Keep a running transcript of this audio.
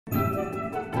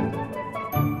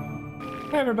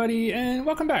Hi everybody, and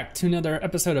welcome back to another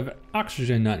episode of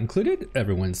Oxygen Not Included,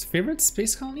 everyone's favorite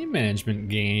space colony management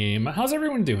game. How's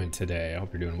everyone doing today? I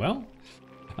hope you're doing well.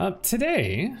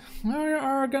 Today, we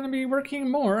are going to be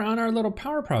working more on our little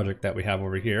power project that we have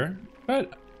over here.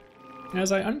 But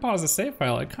as I unpause the save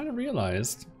file, I kind of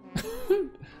realized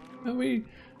that we,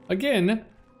 again,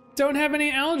 don't have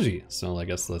any algae. So I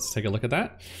guess let's take a look at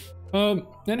that.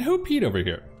 And who peed over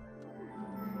here?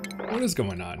 What is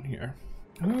going on here?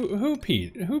 Who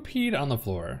peed? Who peed on the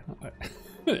floor?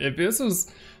 If this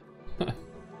was...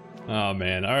 Oh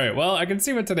man, all right, well, I can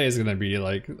see what today is gonna be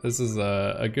like. This is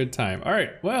a good time. All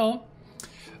right, well,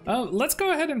 let's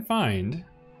go ahead and find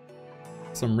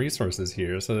some resources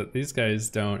here so that these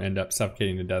guys don't end up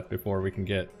suffocating to death before we can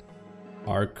get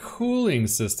our cooling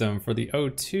system for the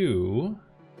O2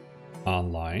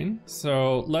 online.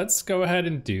 So let's go ahead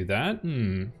and do that.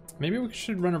 Maybe we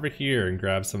should run over here and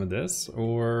grab some of this,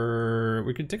 or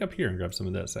we could dig up here and grab some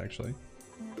of this, actually.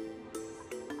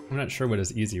 I'm not sure what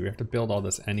is easy. We have to build all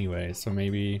this anyway, so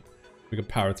maybe we could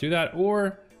power through that,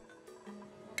 or...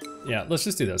 Yeah, let's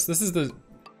just do this. This is the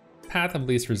path of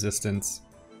least resistance.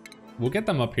 We'll get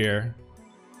them up here.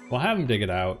 We'll have them dig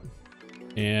it out,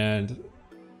 and...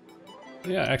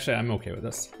 Yeah, actually, I'm okay with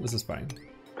this. This is fine.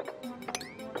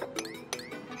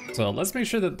 So let's make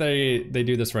sure that they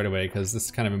do this right away, because this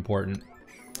is kind of important.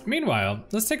 Meanwhile,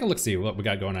 let's take a look, see what we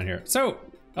got going on here. So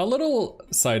a little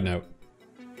side note,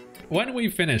 when we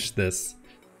finished this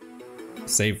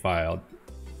save file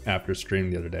after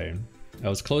stream the other day, I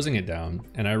was closing it down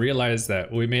and I realized that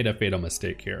we made a fatal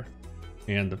mistake here.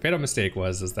 And the fatal mistake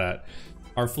is that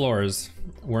our floors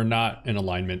were not in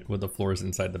alignment with the floors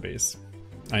inside the base.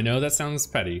 I know that sounds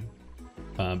petty,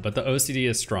 but the OCD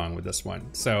is strong with this one.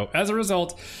 So as a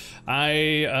result,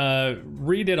 I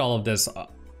redid all of this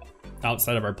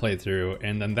outside of our playthrough,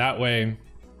 and then that way,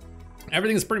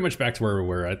 everything is pretty much back to where we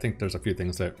were. I think there's a few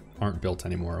things that aren't built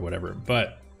anymore or whatever,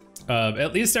 but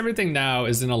at least everything now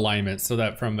is in alignment so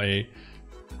that from a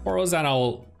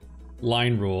horizontal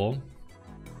line rule,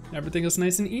 everything is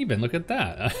nice and even. Look at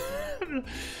that.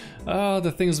 Oh,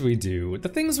 the things we do. The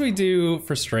things we do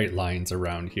for straight lines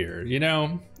around here, you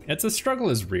know? It's a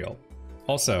struggle is real.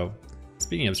 Also,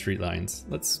 speaking of straight lines,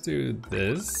 let's do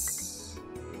this.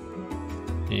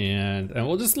 And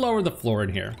we'll just lower the floor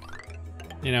in here.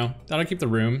 You know, that'll keep the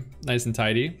room nice and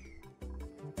tidy.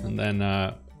 And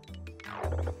then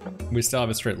we still have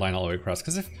a straight line all the way across.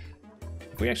 Because if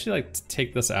we actually like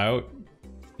take this out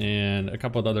and a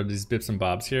couple of other these bits and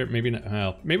bobs here, maybe not,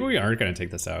 well, maybe we aren't gonna take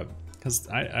this out. Because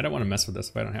I don't want to mess with this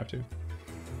if I don't have to.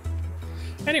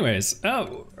 Anyways,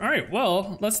 oh, all right,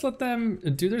 well, let's let them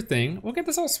do their thing. We'll get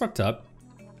this all swept up.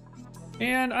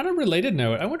 And on a related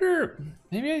note, I wonder,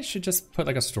 maybe I should just put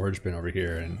like a storage bin over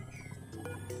here and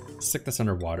stick this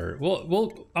underwater.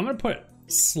 I'm gonna put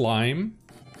slime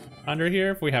under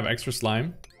here if we have extra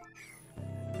slime.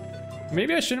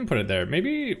 Maybe I shouldn't put it there.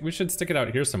 Maybe we should stick it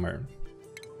out here somewhere.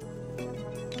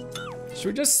 Should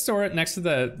we just store it next to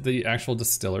the actual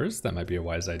distillers? That might be a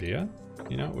wise idea.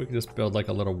 You know, we can just build like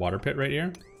a little water pit right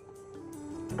here.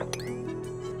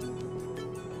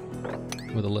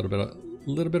 With a little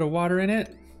bit of water in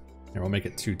it. Here, we'll make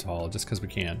it too tall just because we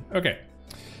can. Okay,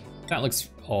 that looks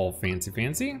all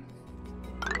fancy.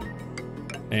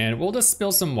 And we'll just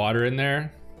spill some water in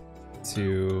there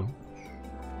to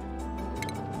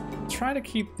try to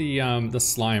keep the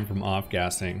slime from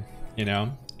off-gassing, you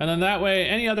know? And then that way,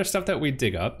 any other stuff that we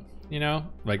dig up, you know,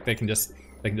 like they can just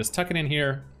tuck it in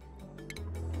here.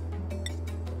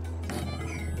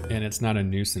 And it's not a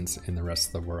nuisance in the rest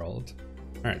of the world.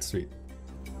 All right, sweet.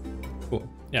 Cool.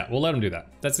 Yeah, we'll let them do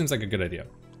that. That seems like a good idea.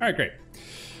 All right, great.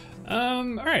 All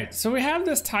right, so we have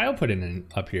this tile put in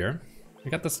up here.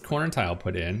 We got this corner tile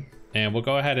put in, and we'll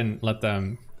go ahead and let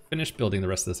them finish building the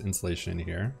rest of this insulation in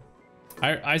here.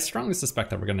 I strongly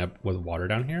suspect that we're gonna end up with water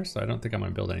down here, so I don't think I'm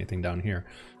gonna build anything down here.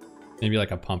 Maybe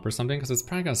like a pump or something, because it's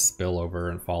probably gonna spill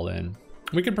over and fall in.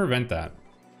 We can prevent that.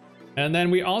 And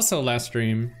then we also last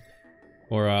stream,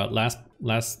 or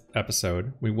last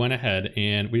episode, we went ahead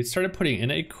and we started putting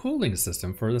in a cooling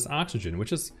system for this oxygen,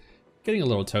 which is getting a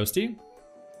little toasty.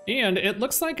 And it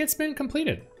looks like it's been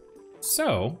completed.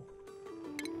 So,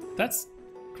 that's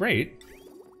great.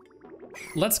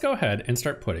 Let's go ahead and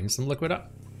start putting some liquid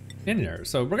up in there.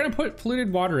 So we're gonna put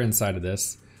polluted water inside of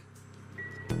this.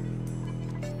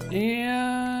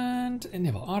 And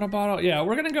enable auto bottle. Yeah,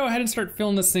 we're gonna go ahead and start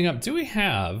filling this thing up.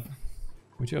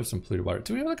 We do have some polluted water.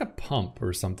 Do we have like a pump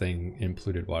or something in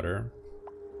polluted water?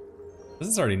 This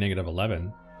is already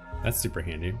 -11. That's super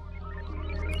handy.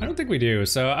 I don't think we do,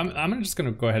 so I'm just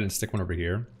gonna go ahead and stick one over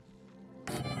here.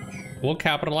 We'll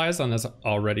capitalize on this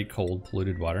already cold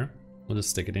polluted water. We'll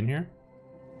just stick it in here.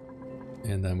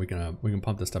 And then we can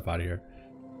pump this stuff out of here.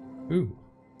 Ooh,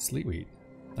 sleet wheat.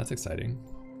 That's exciting.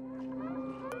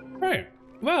 All right,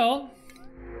 well,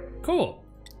 cool.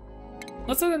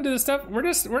 Let's let them do this stuff. We're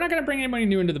not gonna bring anybody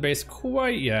new into the base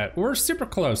quite yet. We're super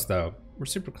close though. We're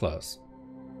super close.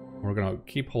 We're gonna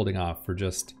keep holding off for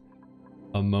just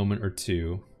a moment or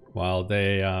two while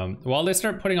they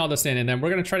start putting all this in, and then we're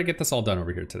gonna try to get this all done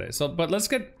over here today. So, but let's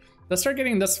start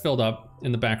getting this filled up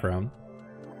in the background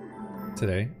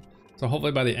today. So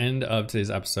hopefully by the end of today's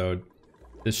episode,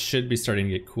 this should be starting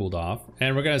to get cooled off,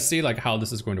 and we're gonna see like how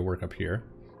this is going to work up here.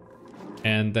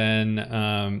 And then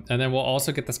we'll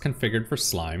also get this configured for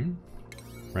slime,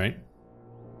 right?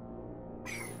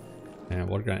 And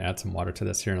we're gonna add some water to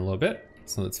this here in a little bit,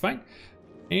 so that's fine.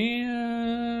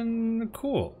 And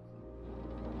cool.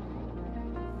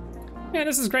 Yeah,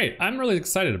 this is great. I'm really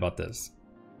excited about this.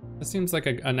 It seems like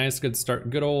a nice, good start,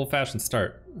 good old-fashioned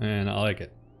start, and I like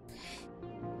it.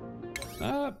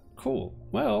 Cool.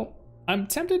 Well, I'm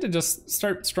tempted to just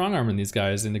start strong-arming these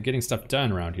guys into getting stuff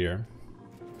done around here.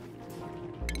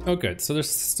 Oh, good. So they're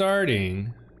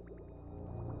starting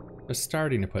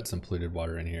to put some polluted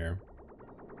water in here.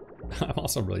 I'm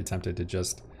also really tempted to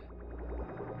just...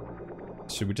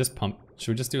 Should we just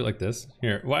do it like this?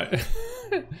 Here, what?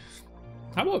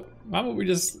 How about we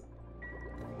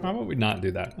not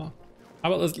do that? How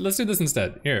about let's do this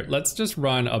instead. Here, let's just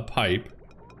run a pipe.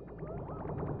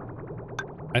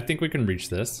 I think we can reach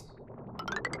this.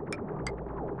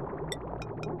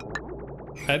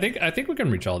 I think we can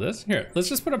reach all this. Here, let's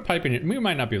just put a pipe in here. We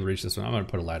might not be able to reach this one. I'm gonna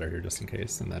put a ladder here just in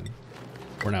case, and then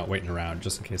we're not waiting around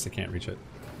just in case I can't reach it.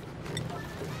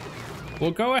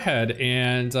 We'll go ahead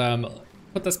and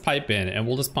put this pipe in, and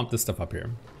we'll just pump this stuff up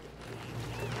here.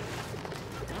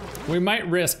 We might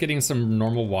risk getting some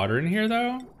normal water in here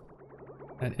though.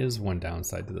 That is one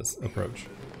downside to this approach.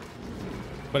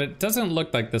 But it doesn't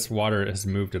look like this water has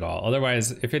moved at all.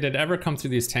 Otherwise, if it had ever come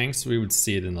through these tanks, we would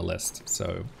see it in the list.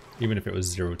 So even if it was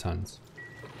 0 tons.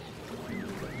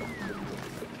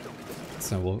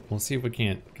 So we'll see if we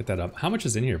can't get that up. How much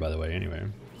is in here, by the way, anyway?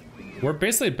 We're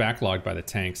basically backlogged by the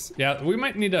tanks. Yeah, we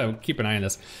might need to keep an eye on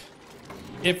this.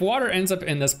 If water ends up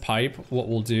in this pipe, what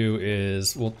we'll do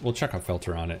is we'll check a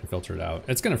filter on it and filter it out.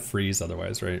 It's gonna freeze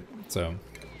otherwise, right? So,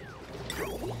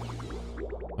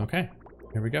 okay,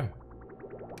 here we go.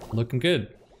 Looking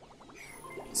good.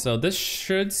 So this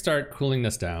should start cooling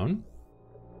this down.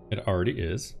 It already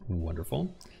is.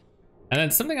 Wonderful. And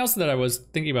then something else that I was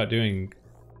thinking about doing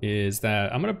is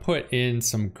that I'm gonna put in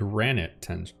some granite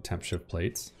Tempshift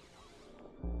plates.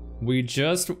 We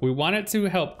want it to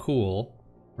help cool,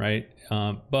 right?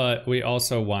 But we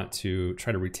also want to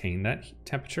try to retain that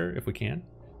temperature if we can.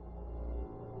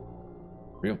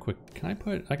 Real quick, I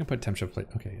can put Tempshift plate,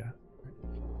 okay, yeah.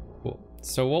 Cool.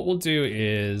 So what we'll do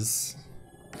is,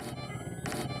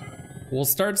 we'll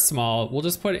start small. We'll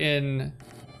just put in,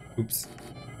 oops.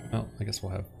 Oh, I guess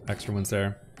we'll have extra ones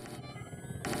there.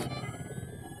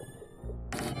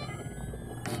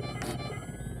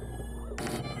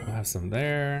 We'll have some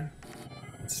there.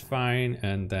 It's fine,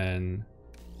 and then,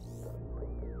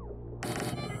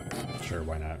 sure,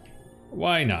 why not?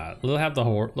 Why not? We'll have the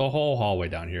whole hallway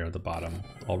down here at the bottom,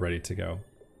 all ready to go.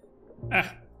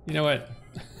 Ah, you know what?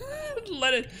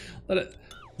 let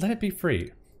it be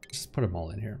free. Just put them all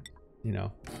in here. You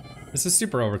know, this is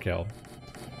super overkill.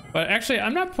 But actually,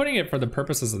 I'm not putting it for the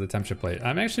purposes of the Tempshift plate.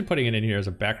 I'm actually putting it in here as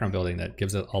a background building that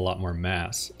gives it a lot more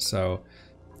mass. So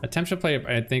a Tempshift plate,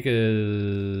 I think,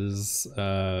 is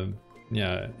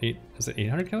yeah, is it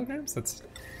 800 kilograms? That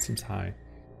seems high.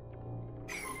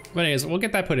 But anyways, we'll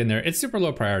get that put in there. It's super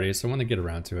low priority, so when they get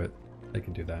around to it, they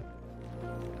can do that.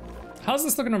 How's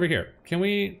this looking over here? Can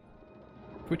we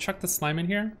chuck the slime in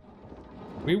here?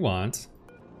 We want,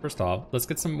 first off, let's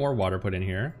get some more water put in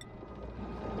here.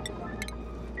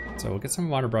 So we'll get some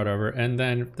water brought over, and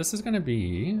then this is gonna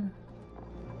be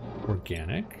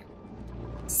organic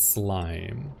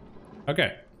slime.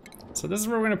 Okay, so this is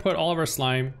where we're gonna put all of our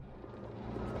slime.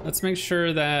 Let's make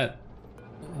sure that,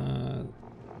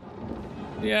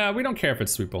 yeah, we don't care if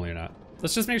it's sweep only or not.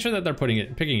 Let's just make sure that they're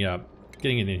picking it up,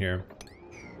 getting it in here.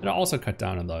 It'll also cut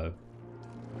down on the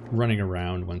running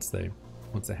around once they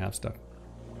have stuff.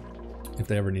 If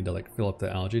they ever need to like fill up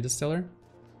the algae distiller.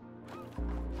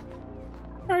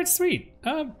 All right, sweet.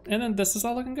 And then this is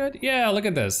all looking good. Yeah, look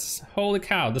at this. Holy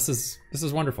cow, this is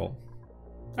wonderful.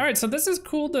 All right, so this has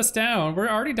cooled us down. We're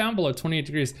already down below 28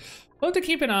 degrees. We'll have to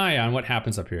keep an eye on what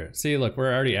happens up here. See, look,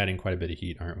 we're already adding quite a bit of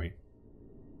heat, aren't we?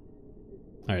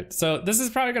 All right, so this is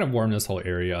probably gonna warm this whole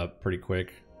area up pretty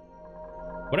quick.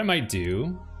 What I might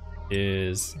do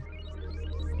is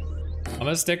I'm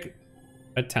gonna stick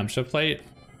a Tempshift plate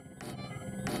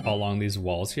along these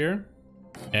walls here,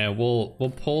 and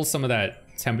we'll pull some of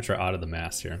that temperature out of the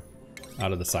mass here,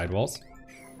 out of the side walls.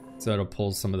 So it'll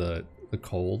pull some of the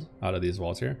cold out of these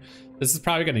walls here. This is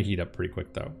probably gonna heat up pretty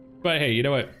quick though. But hey, you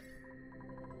know what?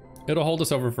 It'll hold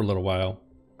us over for a little while.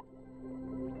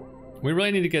 We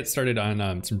really need to get started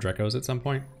on some Drecos at some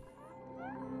point.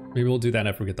 Maybe we'll do that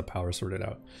after we get the power sorted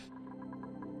out.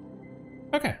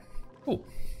 Okay, cool.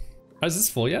 Is this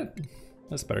full yet?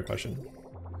 That's a better question.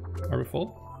 Are we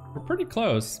full? We're pretty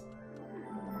close.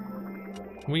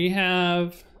 We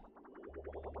have...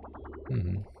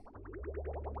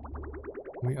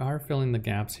 We are filling the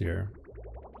gaps here.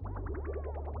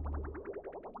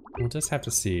 We'll just have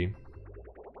to see.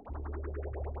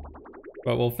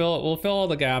 But we'll fill all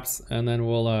the gaps, and then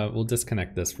we'll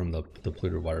disconnect this from the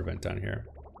polluted water vent down here.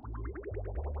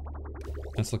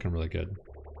 That's looking really good.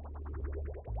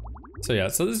 So yeah,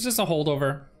 so this is just a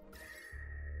holdover.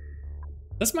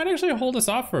 This might actually hold us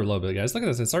off for a little bit, guys. Look at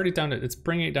this, it's already down to, it's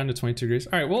bringing it down to 22 degrees.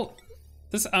 All right, well,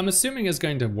 this I'm assuming is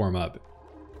going to warm up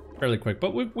fairly quick,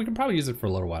 but we can probably use it for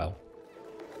a little while.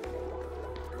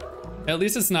 At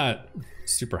least it's not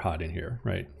super hot in here,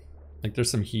 right? Like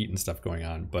there's some heat and stuff going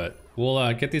on, but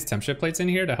we'll get these Tempshift plates in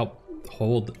here to help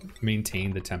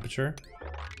maintain the temperature.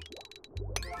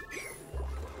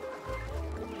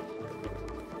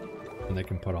 And they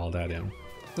can put all that in.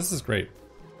 This is great.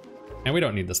 And we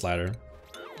don't need this ladder.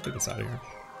 Get this out of here.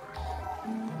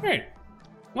 All right,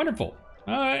 wonderful.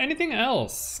 Anything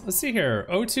else? Let's see here.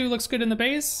 O2 looks good in the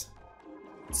base.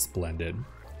 Splendid.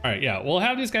 All right, yeah, we'll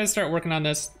have these guys start working on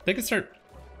this. They can start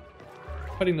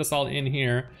putting this all in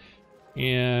here.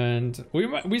 And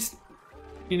we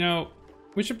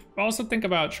should also think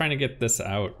about trying to get this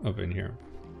out of in here.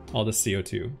 All the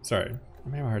CO2. Sorry,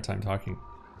 I'm having a hard time talking.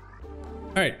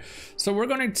 All right, so we're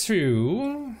going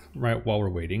to, right while we're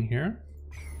waiting here,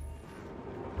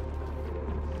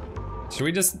 should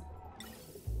we just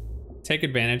take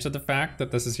advantage of the fact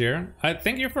that this is here? I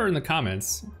thank you for in the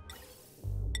comments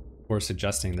for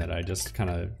suggesting that I just kind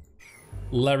of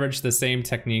leverage the same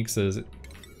techniques as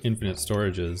infinite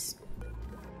storages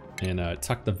and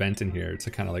tuck the vent in here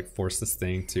to kind of like force this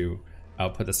thing to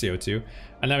output the CO2.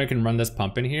 And then we can run this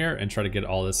pump in here and try to get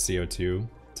all this CO2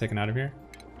 taken out of here.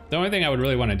 The only thing I would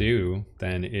really want to do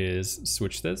then is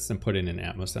switch this and put in an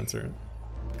atmo sensor.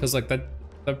 Because like the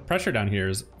pressure down here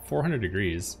is 400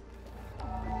 degrees.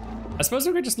 I suppose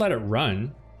we could just let it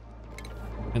run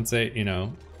and say, you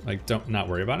know, like not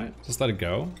worry about it. Just let it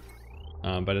go.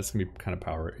 But it's gonna be kind of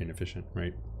power inefficient,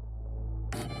 right?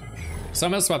 So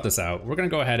I'm gonna swap this out. We're gonna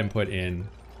go ahead and put in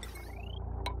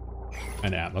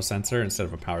an atmo sensor instead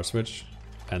of a power switch.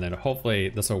 And then hopefully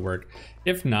this will work.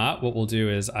 If not, what we'll do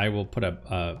is I will put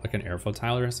a like an airflow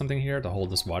tiler or something here to hold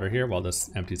this water here while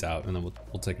this empties out, and then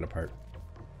we'll take it apart.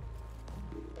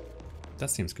 That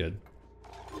seems good.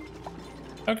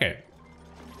 Okay.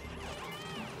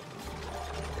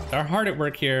 They're hard at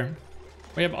work here.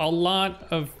 We have a lot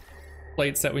of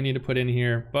plates that we need to put in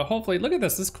here, but hopefully, look at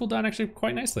this. This cooled down actually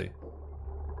quite nicely.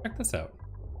 Check this out.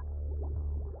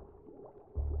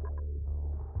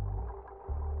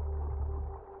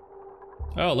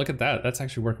 Oh, look at that. That's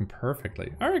actually working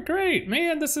perfectly. All right, great.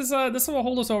 Man, this will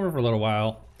hold us over for a little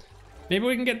while. Maybe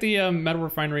we can get the metal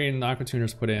refinery and the aqua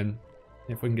tuners put in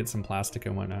if we can get some plastic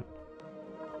and whatnot.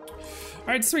 All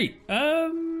right, sweet.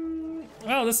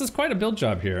 Wow, this is quite a build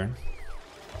job here.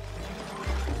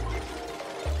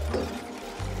 We'll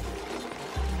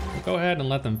go ahead and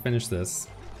let them finish this.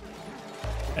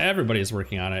 Everybody's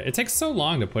working on it. It takes so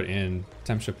long to put in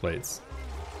Tempshift plates,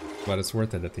 but it's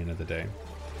worth it at the end of the day.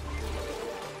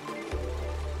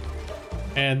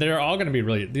 And they're all gonna be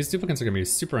really, these duplicants are gonna be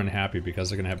super unhappy because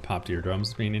they're gonna have popped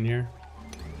eardrums being in here.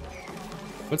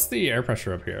 What's the air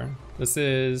pressure up here? This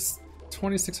is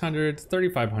 2600,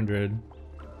 3500.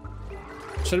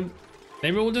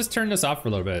 Maybe we'll just turn this off for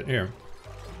a little bit. Here.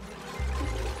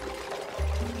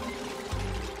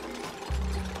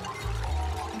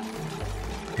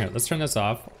 Here, let's turn this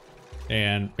off.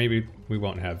 And maybe we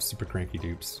won't have super cranky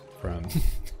dupes from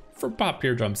from pop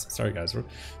eardrums. Sorry guys,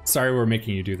 sorry we're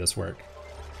making you do this work.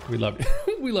 We love it.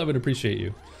 We love and appreciate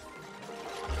you.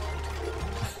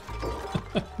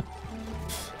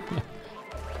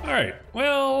 All right,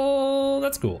 well,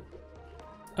 that's cool.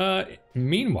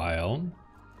 Meanwhile,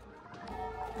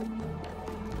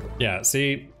 yeah,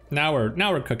 see, now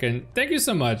we're cooking. Thank you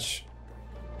so much,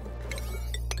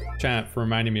 chat, for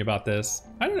reminding me about this.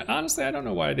 Honestly, I don't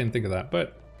know why I didn't think of that,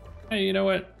 but hey, you know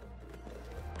what?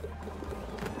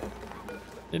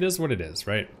 It is what it is,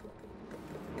 right?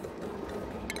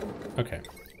 Okay,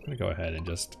 I'm gonna go ahead and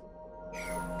just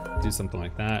do something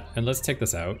like that. And let's take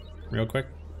this out. real quick.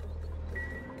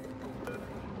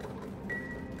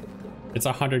 It's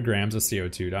 100 grams of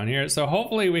CO2 down here. So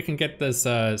hopefully we can get this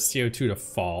CO2 to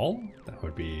fall. That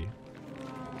would be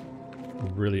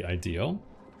really ideal.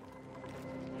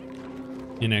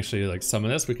 And actually, like, some of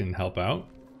this we can help out.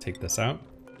 Take this out.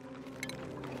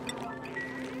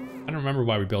 I don't remember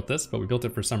why we built this, but we built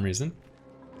it for some reason.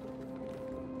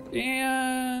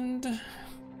 And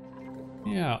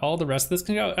yeah, all the rest of this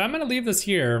can go. I'm gonna leave this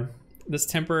here, this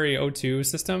temporary O2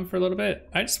 system, for a little bit.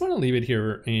 I just want to leave it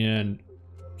here and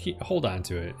hold on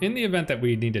to it. In the event that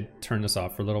we need to turn this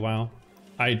off for a little while.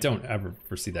 I don't ever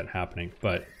foresee that happening,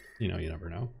 but you know, you never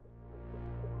know.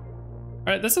 All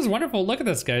right, this is wonderful. Look at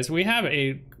this, guys.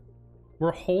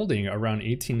 We're holding around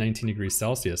 18, 19 degrees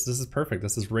Celsius. This is perfect.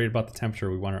 This is right about the temperature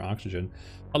we want our oxygen.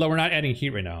 Although we're not adding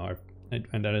heat right now.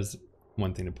 And that is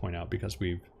one thing to point out because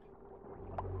we've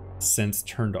since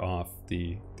turned off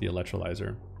the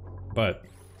electrolyzer. But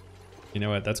you know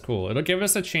what, that's cool. It'll give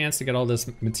us a chance to get all this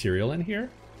material in here.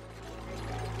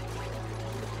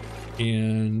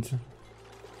 And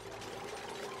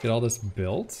get all this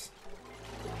built.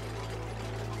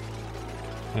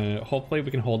 Hopefully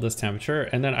we can hold this temperature.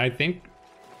 And then I think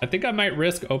I might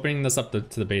risk opening this up to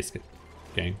the base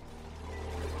gang.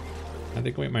 I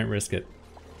think we might risk it.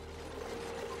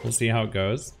 We'll see how it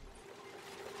goes.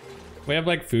 We have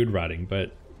like food rotting,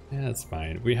 but yeah, it's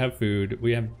fine. We have food.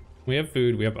 We have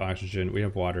food. We have oxygen. We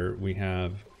have water. We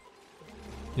have,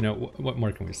 you know, what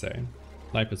more can we say?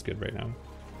 Life is good right now.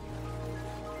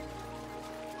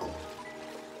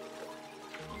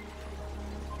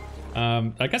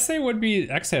 I guess they would be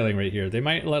exhaling right here. They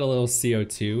might let a little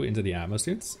CO2 into the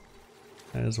atmosuits.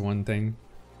 That is one thing.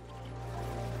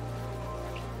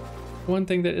 One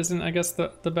thing that isn't, I guess, the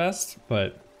best,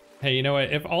 but hey, you know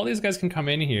what? If all these guys can come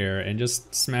in here and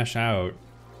just smash out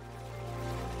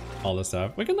all this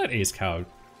stuff, we can let Ace Cow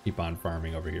keep on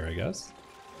farming over here, I guess.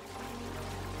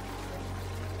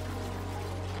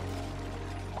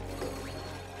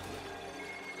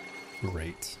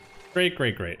 Great. Great,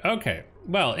 great, great. Okay,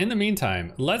 well, in the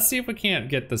meantime, let's see if we can't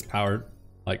get this power,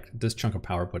 like this chunk of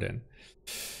power put in.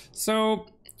 So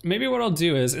maybe what I'll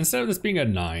do is, instead of this being a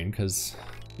 9, because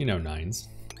you know 9s,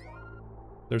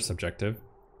 they're subjective.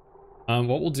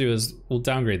 What we'll do is we'll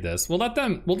downgrade this. We'll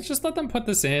just let them put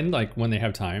this in like when they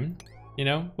have time, you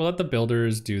know? We'll let the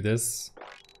builders do this.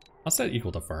 I'll set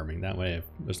equal to farming, that way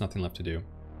there's nothing left to do.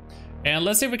 And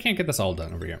let's see if we can't get this all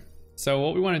done over here. So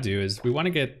what we want to do is we want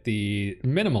to get the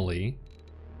minimally,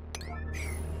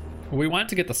 we want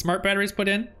to get the smart batteries put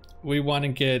in. We want to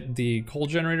get the coal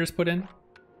generators put in.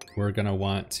 We're going to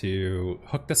want to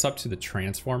hook this up to the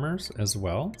transformers as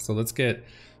well. So let's get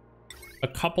a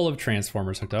couple of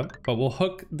transformers hooked up, but we'll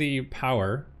hook the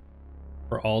power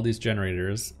for all these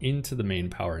generators into the main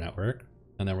power network.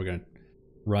 And then we're going to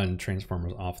run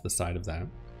transformers off the side of that.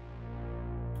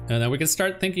 And then we can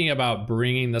start thinking about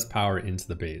bringing this power into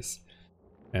the base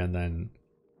and then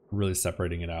really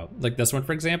separating it out. Like this one,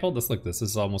 for example, this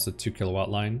is almost a 2 kilowatt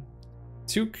line.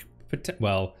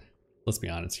 Well, let's be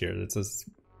honest here. This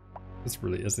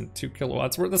really isn't 2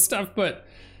 kilowatts worth of stuff, but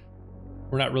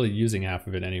we're not really using half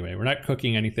of it anyway. We're not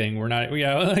cooking anything. We're not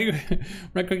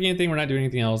cooking anything. We're not doing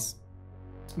anything else.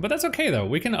 But that's okay though.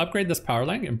 We can upgrade this power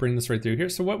line and bring this right through here.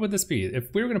 So what would this be?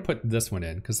 If we were gonna put this one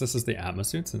in, because this is the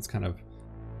atmosuits, it's kind of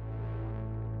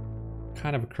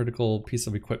a critical piece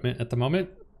of equipment at the moment.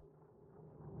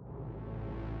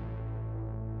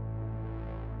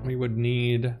 We would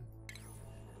need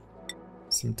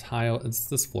some tile. It's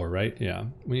this floor, right? Yeah.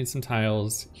 We need some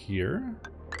tiles here.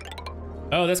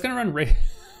 Oh, that's gonna run right.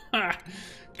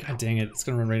 God dang it! It's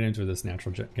gonna run right into this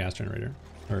natural gas generator,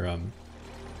 or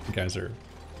geyser.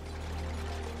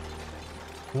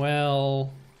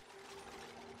 Well,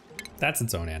 that's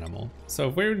its own animal. So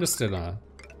if we were just gonna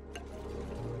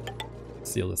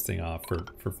seal this thing off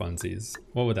for funsies,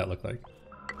 what would that look like?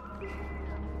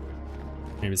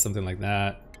 Maybe something like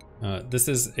that. This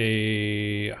is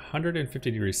a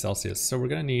 150 degrees Celsius, so we're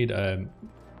gonna need a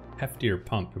heftier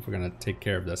pump if we're gonna take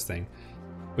care of this thing,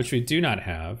 which we do not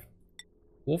have.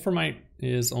 Wolframite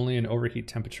is only an overheat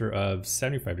temperature of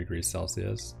 75 degrees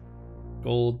Celsius.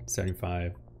 Gold,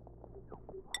 75.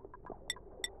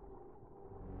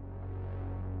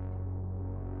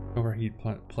 Overheat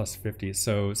plus 50,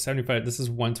 so 75, this is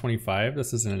 125,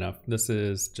 this isn't enough. This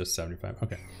is just 75,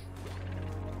 okay.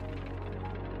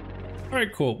 All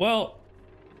right, cool. Well,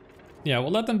 yeah,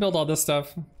 we'll let them build all this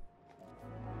stuff.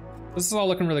 This is all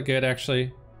looking really good,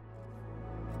 actually.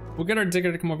 We'll get our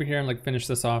digger to come over here and like finish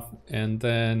this off, and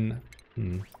then,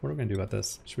 what are we gonna do about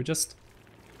this? Should we just?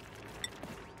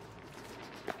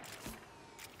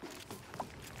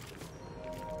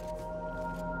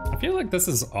 I feel like this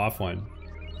is off one.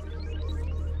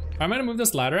 Am I gonna move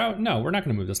this ladder out? No, we're not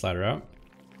gonna move this ladder out.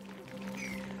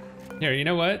 Here, you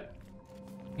know what?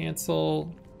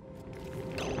 Cancel.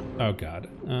 Oh god.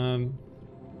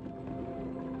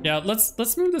 Yeah,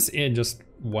 let's move this in just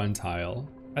one tile.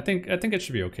 I think it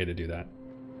should be okay to do that.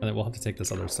 And then we'll have to take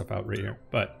this other stuff out right here.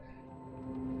 But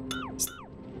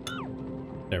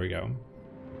there we go.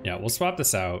 Yeah, we'll swap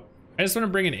this out. I just want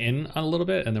to bring it in a little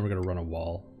bit, and then we're gonna run a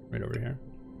wall right over here.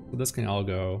 So this can all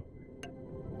go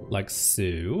like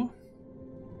so.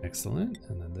 Excellent.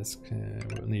 And then this can,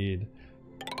 we'll need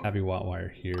heavy watt wire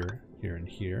here, here, and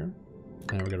here. And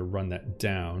then we're gonna run that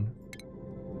down.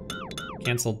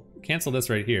 Cancel this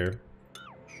right here.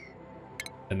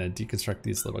 And then deconstruct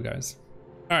these little guys.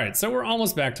 All right, so we're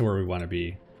almost back to where we want to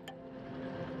be.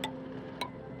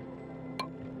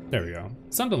 There we go.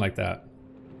 Something like that.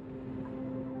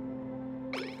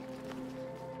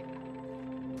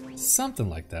 Something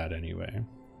like that anyway.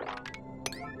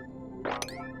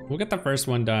 We'll get the first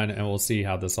one done and we'll see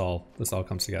how this all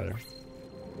comes together.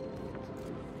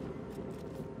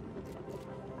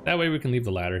 That way we can leave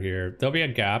the ladder here. There'll be a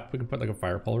gap. We can put like a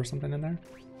fire pole or something in there.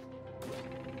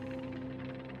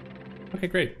 Okay,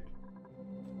 great.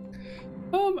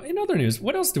 In other news,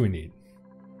 what else do we need?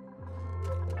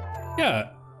 Yeah,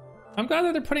 I'm glad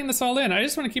that they're putting this all in. I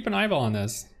just want to keep an eyeball on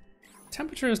this.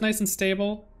 Temperature is nice and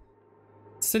stable.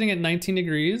 It's sitting at 19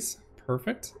 degrees.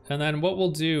 Perfect. And then what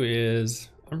we'll do is,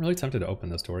 I'm really tempted to open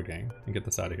this door, gang, and get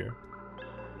this out of here.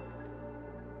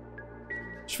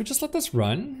 Should we just let this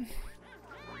run?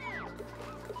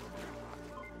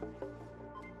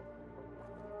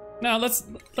 No,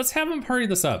 let's have him hurry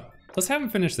this up. Let's have him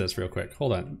finish this real quick.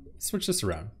 Hold on. Switch this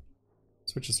around.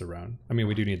 Switch this around. I mean,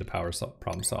 we do need the power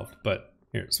problem solved, but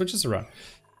here, switch this around.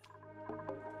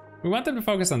 We want them to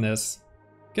focus on this.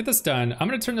 Get this done. I'm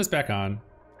gonna turn this back on.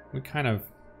 We kind of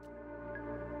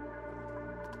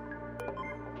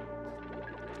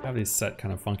have these set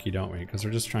kind of funky, don't we? Because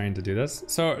we're just trying to do this.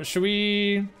 So should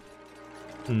we?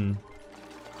 I'm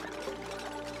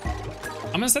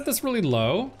gonna set this really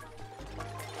low.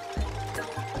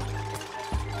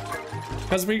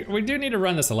 Because we do need to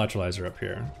run this electrolyzer up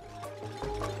here.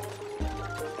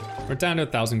 We're down to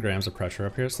 1,000 grams of pressure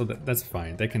up here, so that's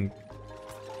fine. They can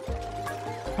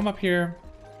come up here,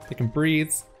 they can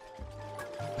breathe.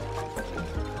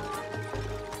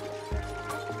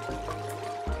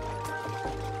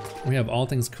 We have all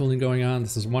things cooling going on.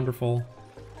 This is wonderful.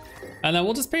 And then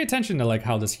we'll just pay attention to like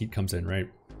how this heat comes in, right?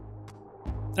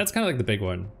 That's kind of like the big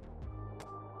one.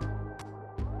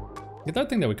 The other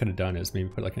thing that we could have done is maybe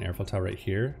put like an airflow tile right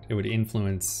here. It would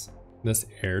influence this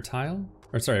air tile.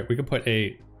 Or sorry, we could put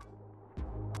a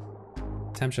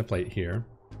Tempshift plate here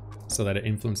so that it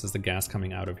influences the gas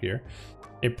coming out of here.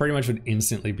 It pretty much would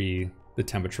instantly be the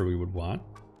temperature we would want.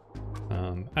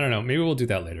 I don't know, maybe we'll do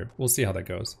that later. We'll see how that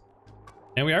goes.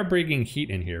 And we are bringing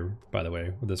heat in here, by the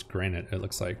way, with this granite, it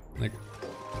looks like. But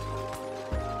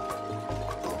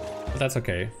that's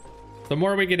okay. The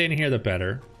more we get in here, the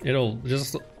better.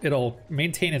 It'll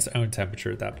maintain its own temperature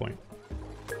at that point.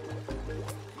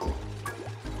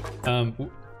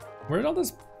 Where did all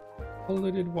this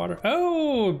polluted water?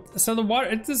 Oh, so the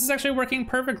water, this is actually working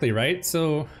perfectly, right?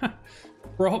 So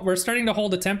we're starting to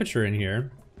hold the temperature in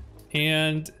here,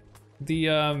 and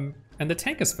the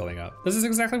tank is filling up. This is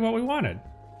exactly what we wanted.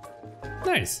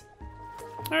 Nice.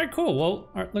 All right, cool. Well,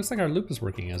 looks like our loop is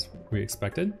working as we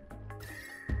expected.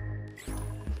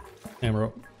 And we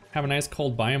have a nice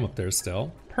cold biome up there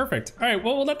still. Perfect. All right,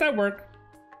 well, we'll let that work.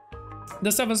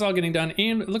 This stuff is all getting done,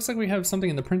 and it looks like we have something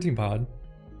in the printing pod.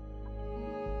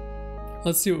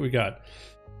 Let's see what we got.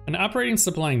 An operating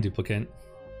supplying duplicant,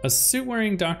 a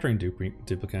suit-wearing doctoring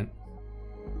duplicant,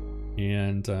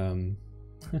 and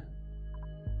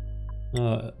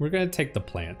we're gonna take the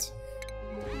plant.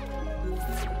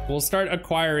 We'll start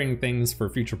acquiring things for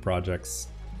future projects,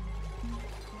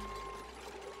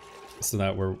 so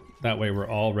that way we're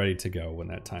all ready to go when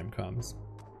that time comes.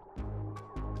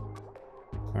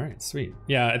 All right, sweet.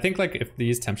 Yeah, I think like if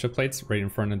these Tempshift plates right in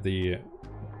front of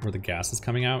where the gas is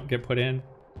coming out get put in,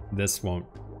 this won't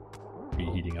be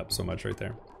heating up so much right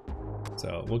there.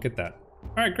 So we'll get that.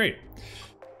 All right, great.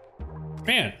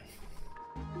 Man,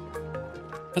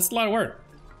 that's a lot of work.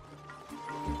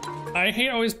 I hate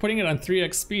always putting it on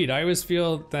 3x speed. I always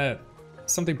feel that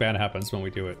something bad happens when we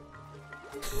do it.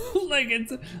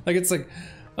 it's like,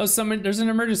 oh, there's an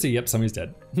emergency. Yep, somebody's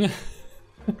dead.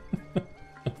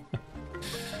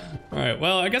 All right,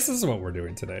 well, I guess this is what we're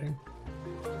doing today.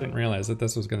 Didn't realize that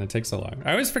this was gonna take so long.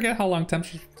 I always forget how long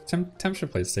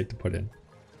Tempshift plates take to put in.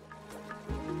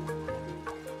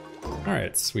 All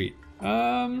right, sweet.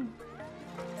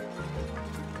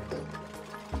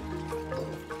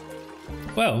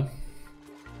 Well,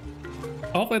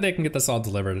 hopefully they can get this all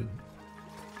delivered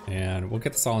and we'll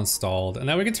get this all installed and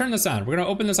then we can turn this on. We're gonna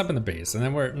open this up in the base and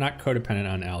then we're not codependent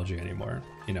on algae anymore.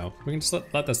 You know, we can just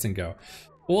let this thing go.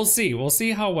 We'll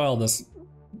see how well this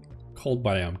cold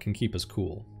biome can keep us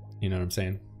cool. You know what I'm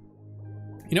saying?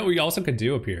 You know what we also could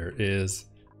do up here is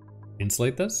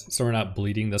insulate this so we're not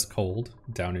bleeding this cold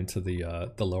down into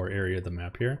the lower area of the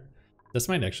map here. This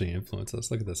might actually influence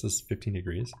us. Look at this, this is 15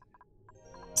 degrees.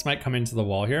 This might come into the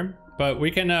wall here, but we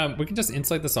can just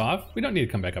insulate this off. We don't need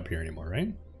to come back up here anymore,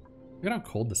 right? Look at how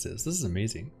cold this is. This is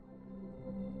amazing.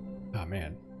 Oh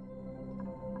man.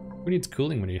 Who needs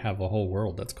cooling when you have a whole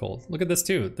world that's cold? Look at this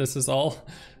too. This is all,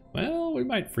 well, we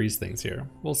might freeze things here.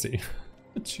 We'll see.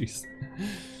 Jeez.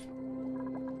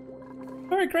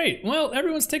 All right, great. Well,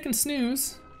 everyone's taking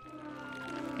snooze.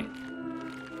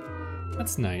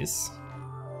 That's nice.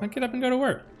 I'll get up and go to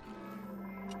work.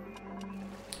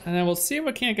 And then we'll see if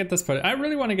we can't get this put in. I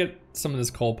really want to get some of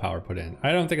this coal power put in.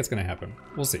 I don't think it's going to happen.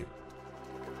 We'll see.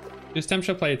 These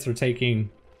Tempshift plates are taking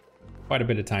quite a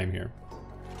bit of time here.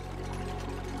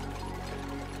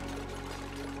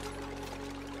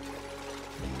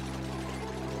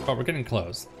 Oh, we're getting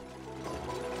close.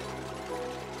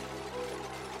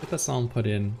 Get this all put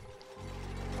in.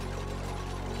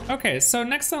 Okay, so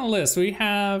next on the list we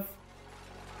have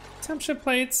Tempshift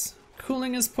plates.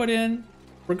 Cooling is put in.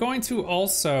 We're going to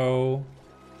also,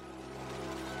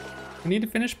 we need to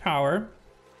finish power.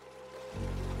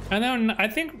 And then I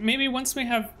think maybe once we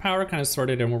have power kind of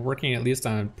sorted and we're working at least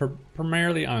on,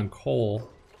 primarily on coal,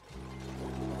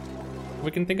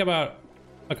 we can think about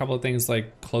a couple of things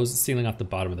like close the ceiling off the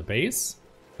bottom of the base,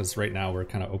 because right now we're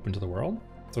kind of open to the world.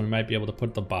 So we might be able to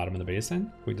put the bottom of the base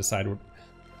in. We decide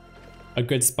a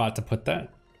good spot to put that.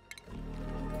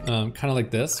 Kind of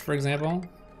like this, for example.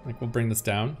 Like we'll bring this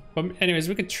down. But anyways,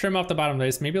 we could trim off the bottom of the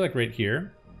base, maybe like right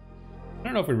here. I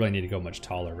don't know if we really need to go much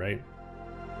taller, right?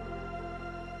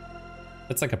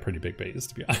 That's like a pretty big base,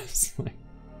 to be honest.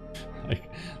 like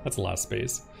that's a lot of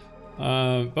space.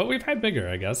 But we've had bigger,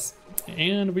 I guess.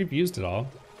 And we've used it all.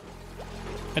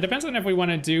 It depends on if we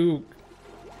want to do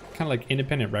kind of like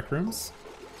independent rec rooms.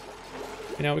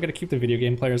 You know, we got to keep the video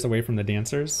game players away from the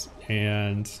dancers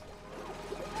and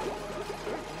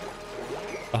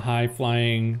the high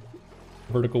flying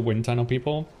vertical wind tunnel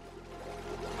people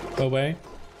away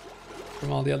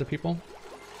from all the other people.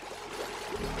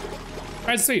 All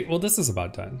right, sweet. Well, this is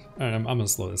about done. All right, I'm gonna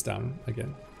slow this down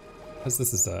again because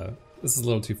this is a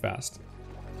little too fast.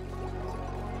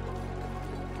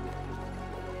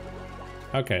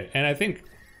 Okay, and I think,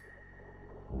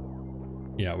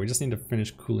 yeah, we just need to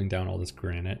finish cooling down all this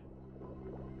granite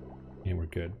and we're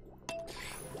good.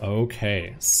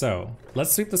 Okay, so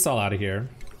let's sweep this all out of here.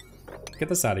 Get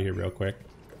this out of here real quick.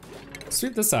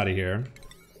 Sweep this out of here.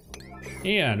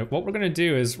 And what we're gonna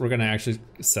do is we're gonna actually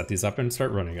set these up and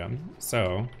start running them.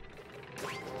 So,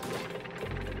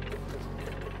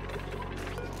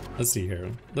 let's see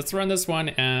here. Let's run this one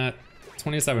at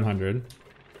 2700.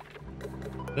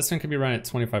 This one can be run at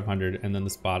 2500, and then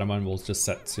this bottom one we'll just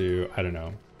set to, I don't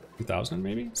know, 2000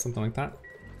 maybe? Something like that.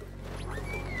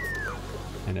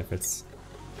 And if it's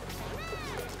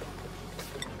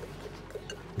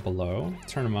below,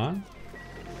 turn them on.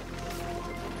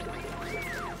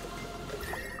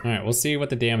 All right, we'll see what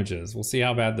the damage is. We'll see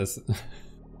how bad this,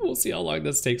 we'll see how long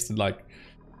this takes to like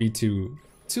be too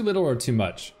little or too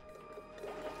much.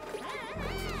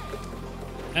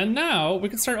 And now we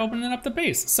can start opening up the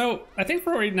base. So I think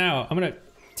for right now, I'm gonna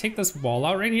take this wall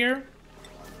out right here.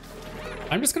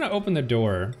 I'm just gonna open the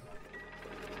door.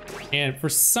 And for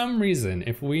some reason,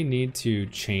 if we need to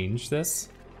change this,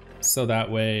 so that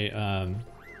way,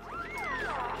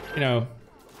 you know,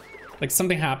 like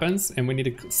something happens and we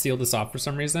need to seal this off for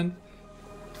some reason,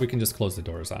 we can just close the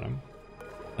doors on them.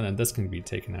 And then this can be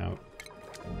taken out.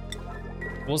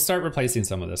 We'll start replacing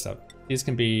some of this stuff. These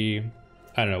can be,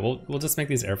 I don't know, we'll just make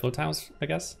these airflow tiles, I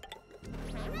guess.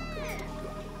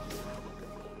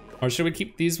 Or should we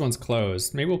keep these ones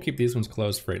closed? Maybe we'll keep these ones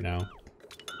closed for right now,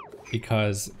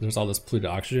 because there's all this polluted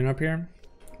oxygen up here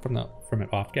from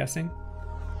it off gassing.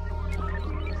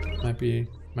 Might be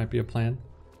a plan.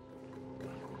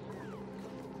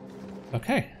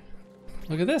 Okay,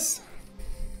 look at this.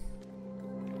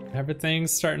 Everything's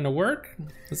starting to work.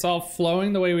 It's all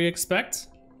flowing the way we expect.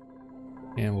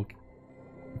 And we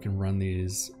can run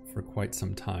these for quite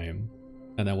some time.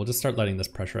 And then we'll just start letting this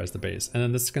pressurize the base. And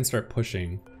then this can start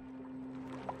pushing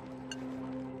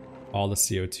all the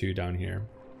CO2 down here.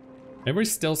 Are we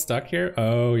still stuck here?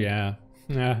 Oh yeah.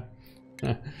 Yeah.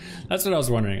 That's what I was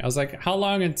wondering. I was like, how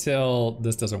long until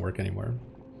this doesn't work anymore?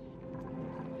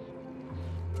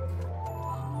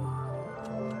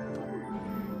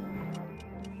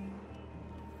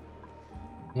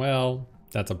 Well,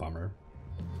 that's a bummer.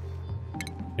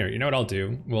 Here, you know what I'll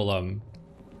do? We'll,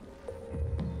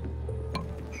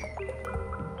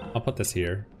 I'll put this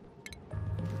here.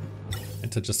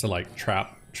 And to like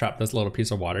trap this little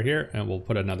piece of water here, and we'll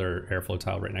put another airflow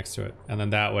tile right next to it. And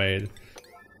then that way,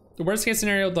 the worst case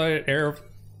scenario,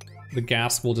 the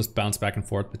gas will just bounce back and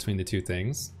forth between the two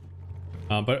things.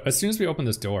 But as soon as we open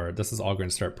this door, this is all going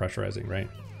to start pressurizing, right?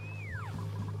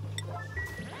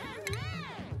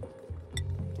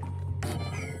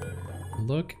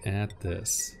 Look at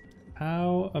this.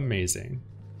 How amazing.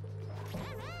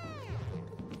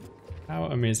 How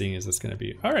amazing is this going to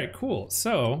be? All right, cool.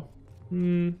 So,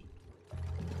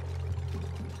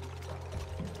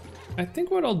 I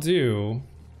think what I'll do,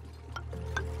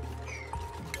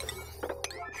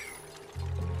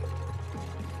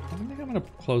 I think I'm gonna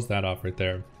close that off right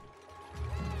there.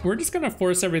 We're just gonna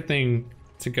force everything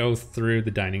to go through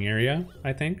the dining area,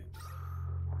 I think.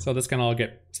 So this can all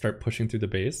start pushing through the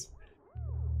base.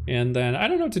 And then I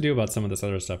don't know what to do about some of this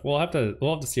other stuff. We'll have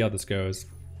to see how this goes.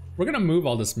 We're gonna move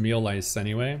all this meal ice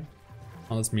anyway.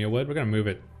 All this meal wood, we're gonna move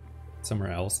it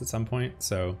somewhere else at some point.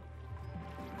 So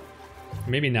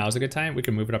maybe now's a good time. We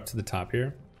can move it up to the top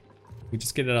here. We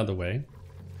just get it out of the way.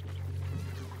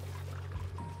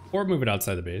 Or move it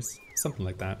outside the base, something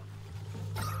like that.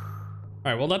 All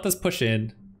right, we'll let this push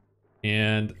in.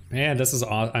 And man, this is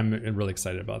awesome. I'm really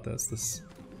excited about this. This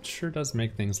sure does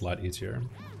make things a lot easier.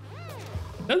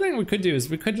 The other thing we could do is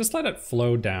we could just let it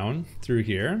flow down through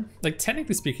here. Like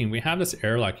technically speaking, we have this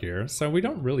airlock here, so we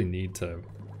don't really need to,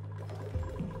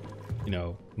 you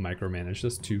know, micromanage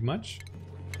this too much.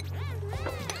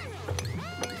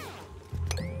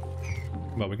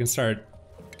 But we can start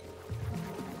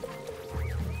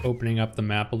opening up the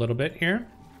map a little bit here.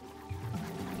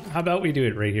 How about we do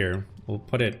it right here? We'll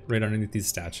put it right underneath these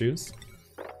statues.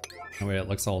 That way it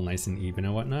looks all nice and even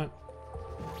and whatnot.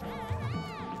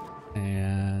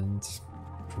 And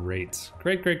great.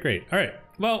 Great, great, great. All right,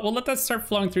 well, we'll let that start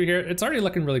flowing through here. It's already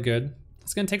looking really good.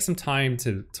 It's gonna take some time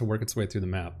to work its way through the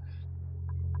map.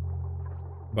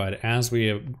 But as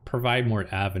we provide more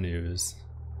avenues,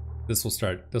 this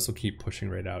will keep pushing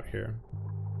right out here.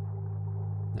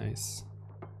 Nice.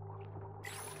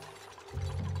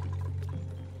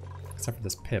 Except for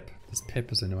this pip. This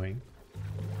pip is annoying.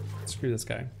 Screw this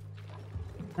guy.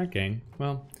 Alright, gang.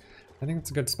 Well, I think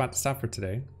that's a good spot to stop for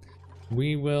today.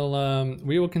 We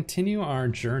will continue our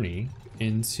journey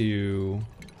into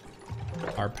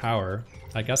our power,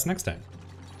 I guess, next time.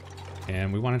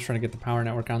 And we want to try to get the power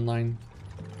network online.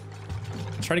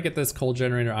 Try to get this coal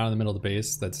generator out of the middle of the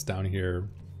base that's down here,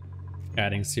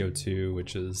 adding CO2,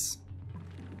 which is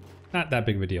not that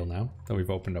big of a deal now that we've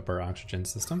opened up our oxygen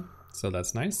system. So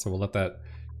that's nice. So we'll let that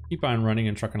keep on running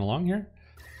and trucking along here.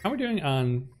 How are we doing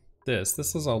on this?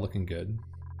 This is all looking good.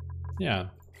 Yeah.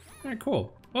 All right,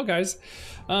 cool. Well, guys,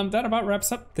 that about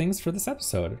wraps up things for this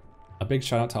episode. A big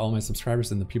shout out to all my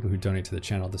subscribers and the people who donate to the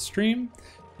channel to stream.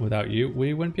 Without you,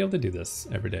 we wouldn't be able to do this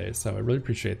every day, so I really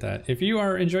appreciate that. If you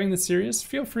are enjoying this series,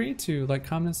 feel free to like,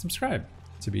 comment, and subscribe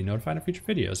to be notified of future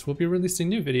videos. We'll be releasing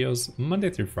new videos Monday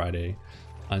through Friday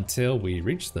until we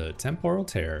reach the Temporal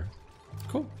Tear.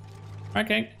 Cool. All right,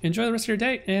 gang, enjoy the rest of your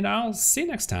day, and I'll see you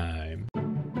next time.